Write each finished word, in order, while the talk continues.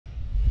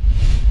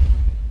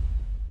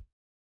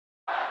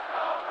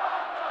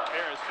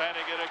trying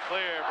to get it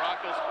clear.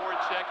 Broncos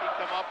forechecking,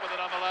 come up with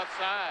it on the left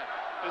side.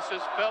 This is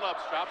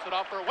Phillips, drops it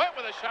off for Went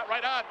with a shot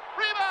right on.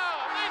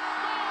 Rebound! They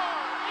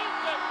score!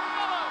 Ethan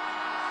Phillips,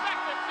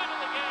 seconds into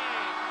the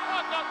game.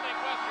 1-0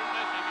 Western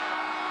Michigan.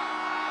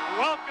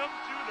 Welcome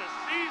to the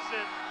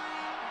season.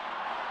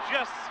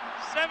 Just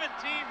 17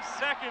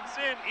 seconds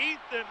in,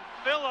 Ethan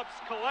Phillips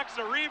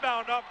collects a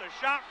rebound off the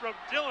shot from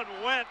Dylan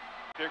Went.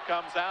 Here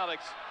comes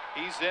Alex.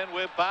 He's in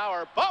with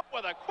Bauer. Bump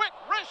with a quick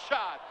wrist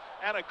shot.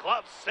 And a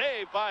glove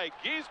save by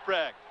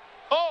Giesbrecht.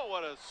 Oh,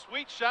 what a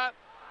sweet shot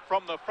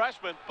from the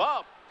freshman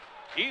Bump.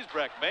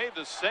 Giesbrecht made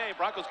the save.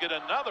 Broncos get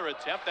another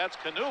attempt. That's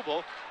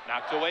Knuble.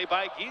 Knocked away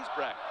by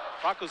Giesbrecht.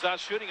 Broncos out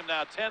shooting him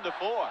now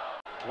 10-4.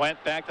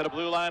 Went back to the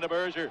blue line to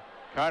Berger.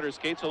 Carter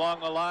skates along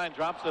the line,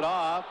 drops it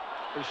off.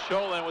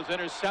 Sholin was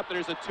intercepted.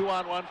 There's a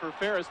 2-on-1 for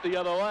Ferris the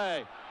other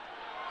way.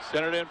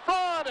 Centered in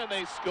front, and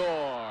they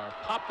score.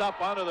 Popped up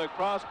onto the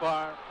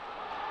crossbar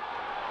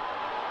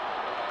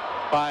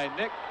by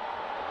Nick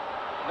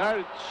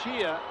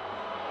Narchia,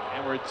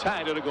 and we're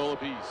tied at a goal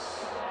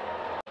apiece.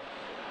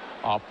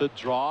 Off the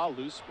draw,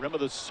 loose rim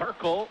of the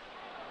circle,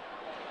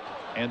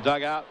 and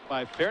dug out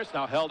by Ferris.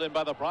 Now held in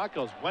by the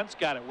Broncos. Wentz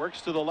got it,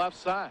 works to the left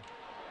side.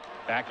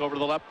 Back over to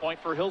the left point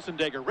for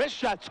Hilsendager. Wrist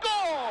shot, scores!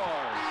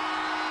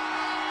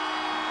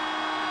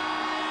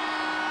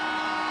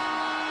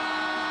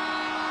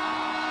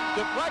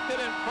 Deflected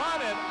in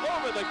front and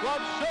over the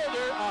glove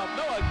shoulder of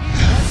Noah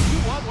Giesbrecht.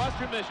 2-1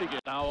 Western Michigan.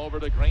 Now over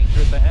to Granger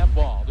at the half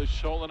ball. To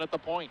Sholin at the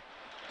point.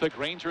 To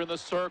Granger in the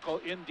circle.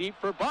 In deep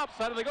for Bump.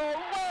 Side of the goal.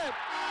 Went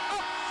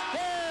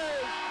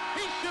upstairs.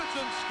 He shoots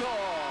and scores.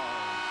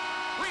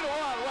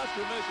 3-1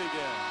 Western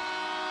Michigan.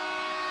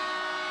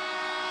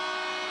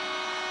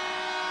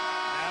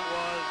 That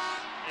was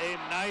a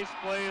nice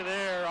play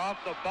there off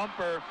the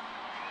bumper.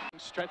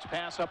 Stretch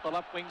pass up the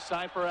left wing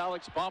side for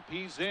Alex Bump.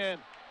 He's in.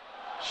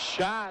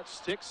 Shot,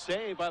 stick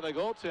save by the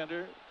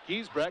goaltender.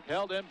 Giesbrecht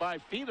held in by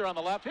Feather on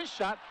the left. His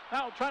shot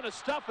now trying to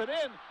stuff it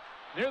in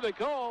near the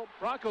goal.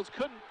 Broncos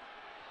couldn't.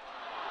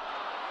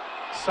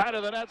 Side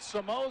of the net,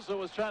 Somoza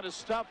was trying to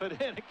stuff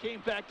it in. It came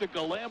back to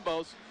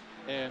Galambos,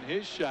 and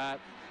his shot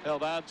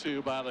held on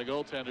to by the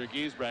goaltender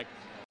Giesbrecht.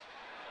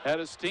 Had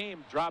his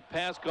team drop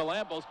past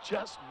Galambos,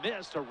 just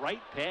missed a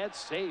right pad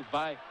save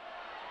by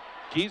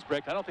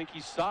Giesbrecht. I don't think he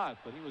saw it,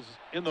 but he was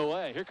in the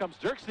way. Here comes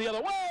Dirks the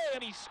other way,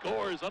 and he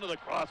scores under the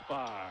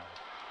crossbar.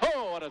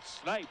 Oh, what a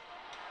snipe.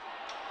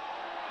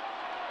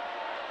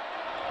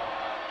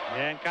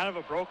 Yeah, and kind of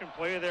a broken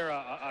play there.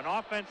 An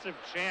offensive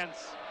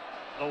chance.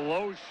 The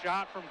low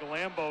shot from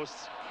Galambos.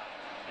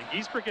 And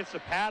Giesbrecht gets the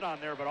pad on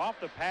there, but off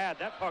the pad,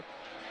 that puck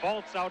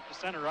vaults out to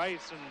center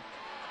ice, and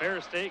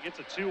Ferris State gets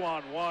a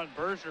 2-on-1.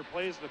 Berger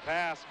plays the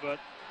pass, but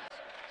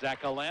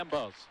Zach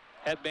Galambos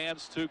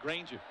headbands to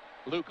Granger.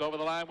 Luke over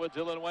the line with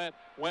Dylan Went.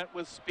 Went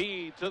with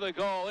speed to the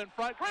goal in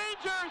front.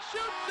 Granger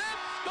shoots and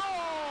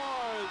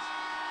scores!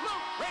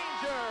 Luke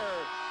Granger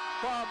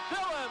from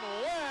Dylan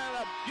Went.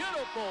 A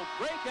beautiful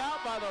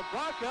breakout by the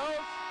Broncos.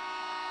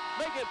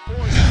 Make it 4-2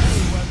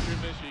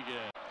 Western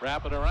Michigan.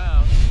 Wrap it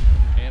around.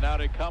 And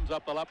out it comes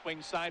up the left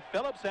wing side.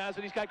 Phillips has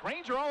it. He's got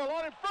Granger all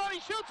alone in front. He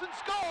shoots and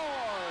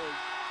scores!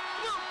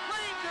 Luke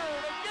Granger!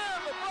 And again,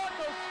 the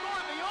Broncos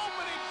scored the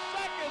opening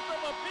seconds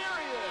of the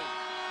period.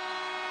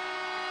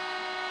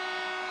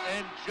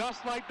 And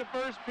just like the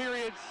first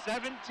period,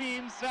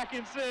 17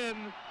 seconds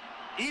in,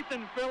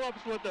 Ethan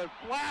Phillips with a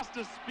blast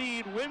of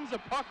speed wins a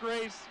puck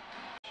race.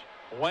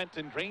 Went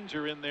and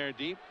Granger in there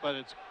deep, but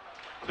it's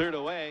cleared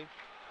away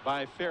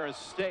by Ferris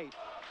State.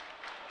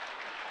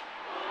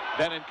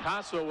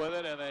 Benincasa with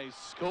it, and they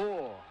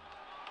score.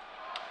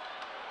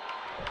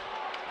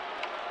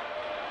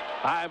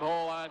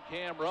 5-hole on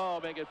Cam Rowe,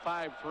 make it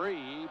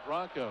 5-3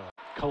 Bronco.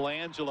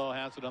 Colangelo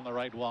has it on the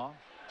right wall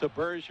to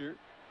Berger.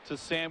 To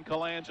Sam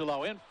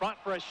Colangelo in front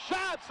for a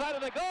shot, side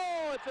of the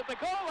goal. It's at the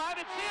goal line.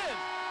 It's in.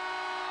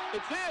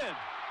 It's in.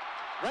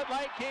 Red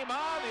light came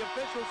on. The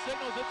official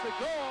signals it's a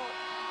goal.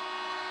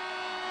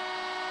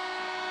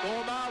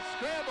 Goal mouth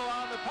scramble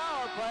on the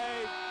power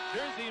play.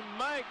 Jersey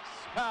Mike's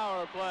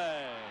power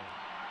play.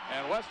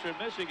 And Western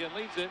Michigan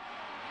leads it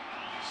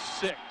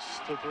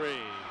 6-3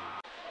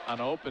 on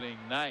opening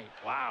night.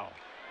 Wow.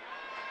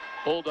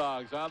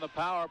 Bulldogs on the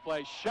power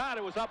play. Shot.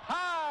 It was up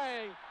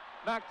high.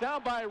 Knocked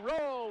down by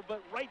Rowe,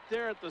 but right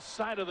there at the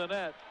side of the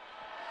net,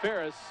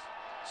 Ferris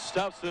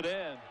stuffs it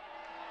in.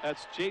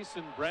 That's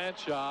Jason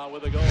Bradshaw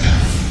with a goal.